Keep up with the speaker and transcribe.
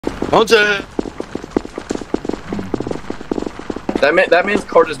Monte! That man's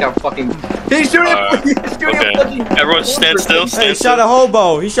car just got fucking. He's shooting! He's shooting a fucking. Everyone stand still. Hey, he shot a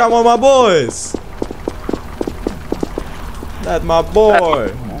hobo. He shot one of my boys. That's my boy.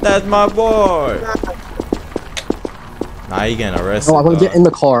 That's my boy. Nah, you getting arrested. Oh, I want to get in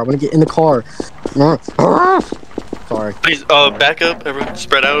the car. I want to get in the car. Sorry. Please, back up. Everyone,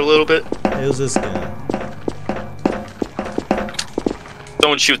 spread out a little bit. Who's this guy?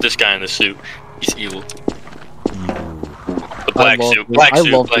 Don't shoot this guy in the suit. He's evil. The I love black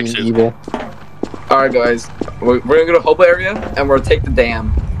being suit. evil. Alright, guys. We're gonna go to Hobo area and we're gonna take the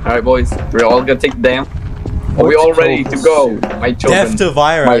dam. Alright, boys. We're all gonna take the dam. Are we all ready to go, my children? Death to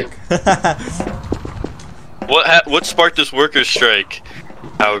Vyhrak. What sparked this workers' strike?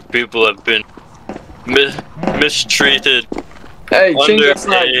 How people have been mistreated. Hey, change your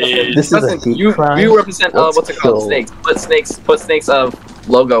side. This is a hate crime. You represent what's it called? Snakes. Put snakes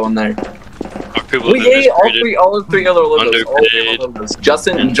logo on there. Our people We have been hate mistreated. all three other logos. All three Underpaid. other logos.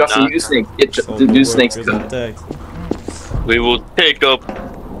 Justin, you snake. Do snakes too. We will take up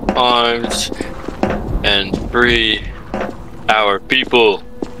arms and free our people.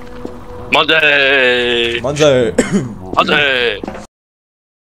 Monday! Monday. Monday!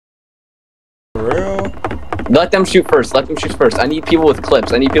 For real? Let them shoot first. Let them shoot first. I need people with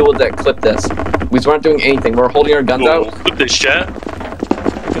clips. I need people that clip this. We aren't doing anything. We're holding our guns out. Clip this chat.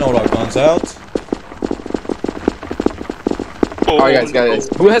 We can hold our guns out. Alright, guys.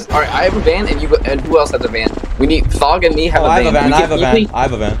 Who has? Alright, I have a van, and who else has a van? We need Thog and me have a van. I have a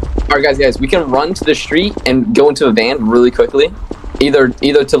van. Alright, guys. We can run to the street and go into a van really quickly. Either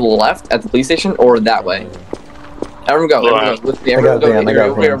to the left at the police station or that way. Everyone go. Everyone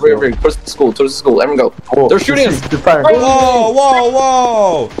go. Over here. Towards the school. Everyone go. Oh, they're shooting us.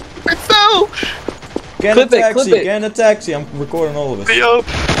 Whoa! I fell! Get in a taxi. I'm recording all of this.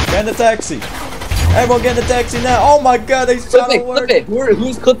 Get in a taxi. Everyone get in a taxi now. Oh my god, they shot a work. Clip it.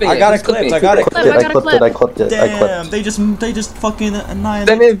 Who's clipping it? I got it clipped. I clipped it. Damn, they just fucking annihilated.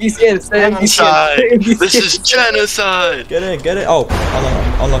 Send in VCN. Genocide! This is genocide! Get in. Oh,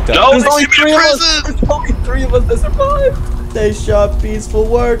 unlock that. No, There's only 3 of us. There's only 3 of us that survived. They shot peaceful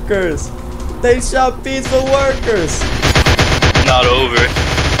workers. Not over.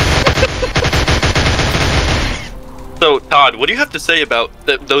 So, Todd, what do you have to say about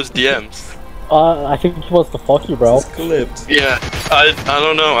those DMs? I think he wants to fuck you, bro. It's clipped. Yeah, I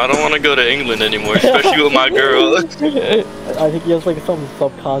don't know. I don't want to go to England anymore, especially with my girl. I think he has like some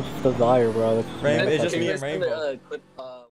subconscious desire, bro. It's just me and Rainbow.